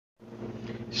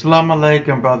Assalamu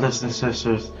alaikum, brothers and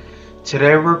sisters.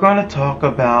 Today we're going to talk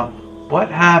about what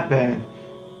happened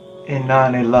in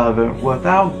 9/11.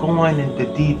 Without going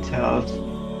into details,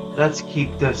 let's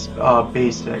keep this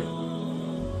basic.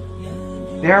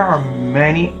 There are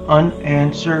many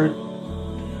unanswered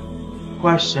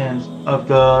questions of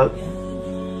the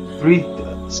 3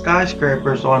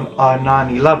 skyscrapers on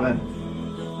 9/11.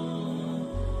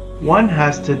 One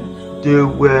has to do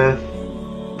with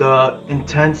the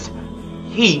intense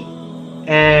heat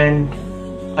and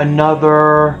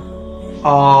another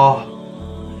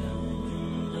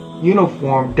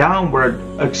uniform downward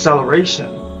acceleration.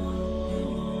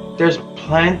 There's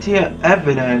plenty of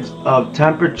evidence of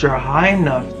temperature high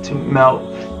enough to melt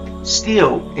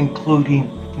steel, including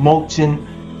molten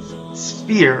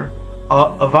sphere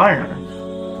of iron.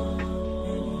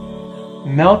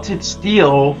 Melted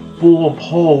steel full of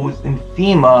holes in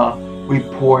FEMA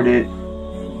reported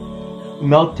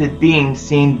melted being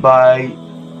seen by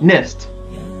NIST.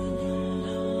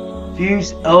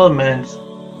 Fused elements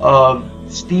of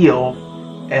steel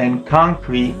and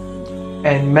concrete,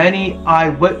 and many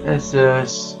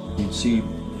eyewitnesses see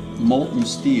molten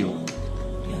steel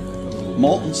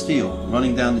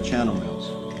running down the channel mills.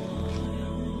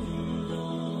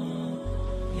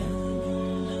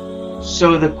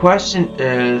 So the question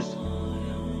is,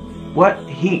 what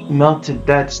heat melted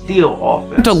that steel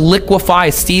off? To liquefy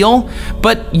steel,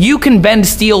 but you can bend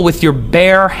steel with your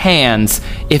bare hands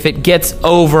if it gets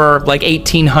over like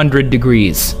 1800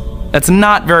 degrees. That's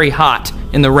not very hot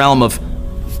in the realm of,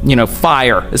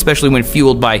 fire, especially when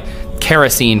fueled by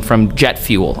kerosene from jet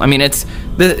fuel. I mean,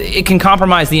 it can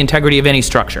compromise the integrity of any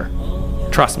structure.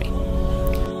 Trust me.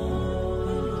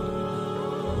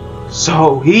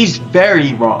 So he's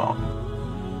very wrong.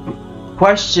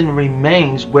 Question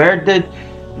remains, where did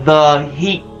the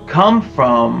heat come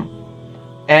from?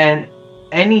 And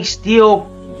any steel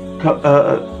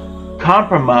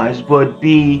compromise would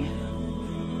be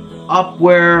up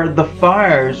where the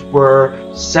fires were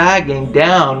sagging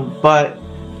down, but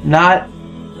not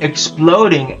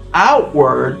exploding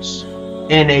outwards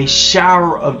in a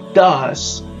shower of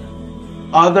dust.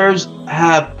 Others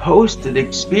have posted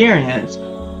experience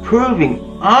proving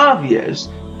obvious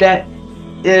that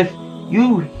if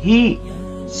you heat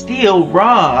steel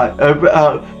red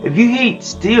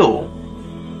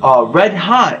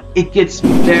hot, it gets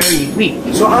very weak.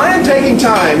 So I am taking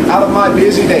time out of my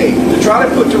busy day to try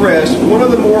to put to rest one of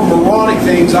the more moronic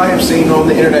things I have seen on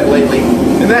the internet lately,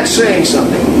 and that's saying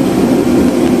something.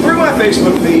 Through my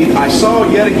Facebook feed, I saw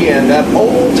yet again that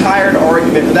old tired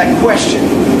argument, that question.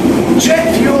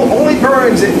 Jet fuel only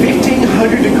burns at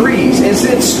 1500 degrees, and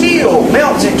since steel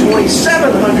melts at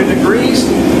 2700 degrees,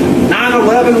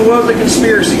 9/11 was a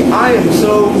conspiracy. I am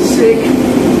so sick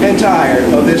and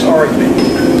tired of this argument.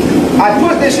 I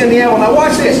put this in the mail. Now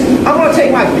watch this. I'm going to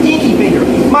take my pinky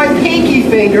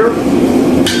finger,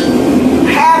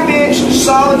 half-inch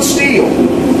solid steel.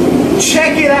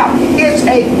 Check it out. It's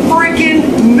a freaking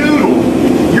noodle.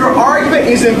 Your argument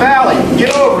is invalid.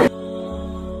 Get over it.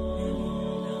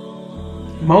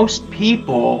 Most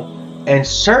people, and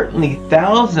certainly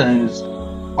thousands,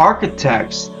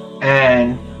 architects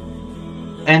and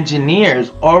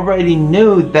engineers already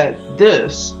knew that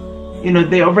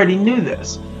they already knew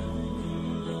this.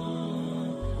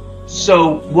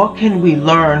 So what can we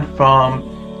learn from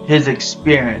his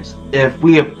experience if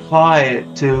we apply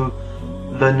it to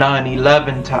the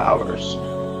 9/11 towers?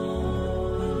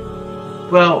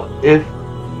 Well, if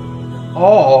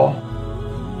all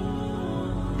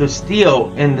the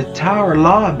steel in the tower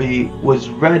lobby was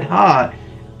red hot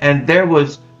and there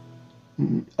was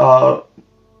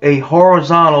a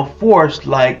horizontal force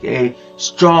like a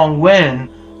strong wind,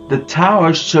 the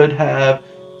tower should have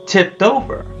tipped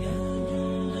over.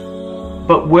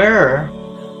 But where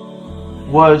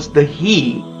was the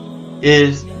heat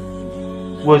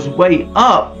was way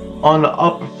up on the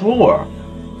upper floor.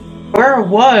 Where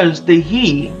was the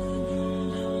heat?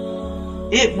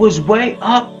 It was way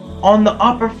up on the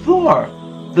upper floor.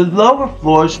 The lower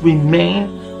floors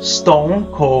remained stone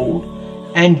cold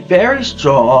and very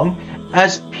strong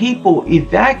as people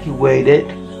evacuated.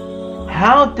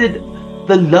 How did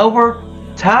the lower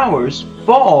towers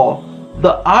fall?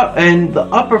 And the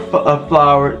upper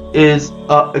floor is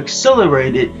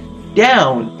accelerated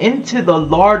down into the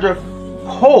larger,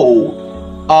 cold,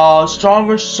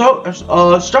 stronger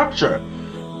structure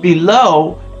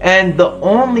below, and the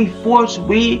only force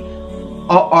we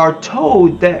are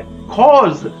told that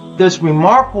caused this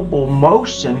remarkable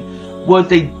motion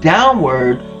was a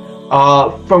downward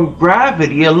from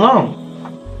gravity alone.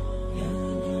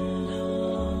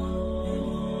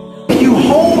 If you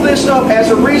hold this up as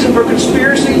a reason for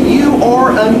conspiracy, you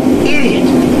are an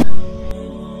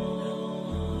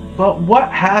But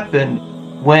what happened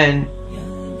when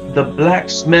the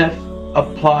blacksmith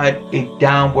applied a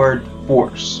downward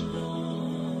force?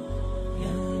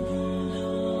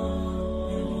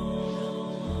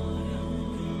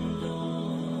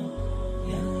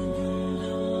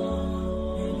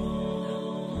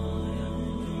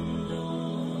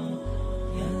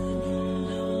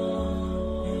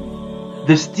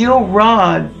 The steel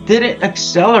rod didn't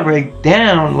accelerate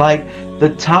down like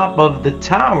the top of the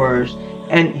towers,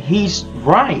 and he's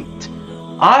right.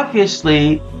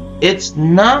 Obviously, it's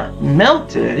not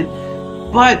melted,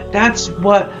 but that's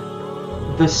what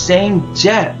the same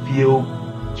jet fuel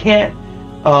can't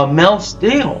melt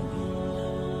steel.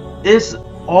 It's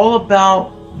all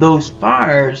about those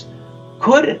fires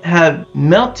couldn't have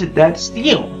melted that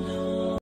steel.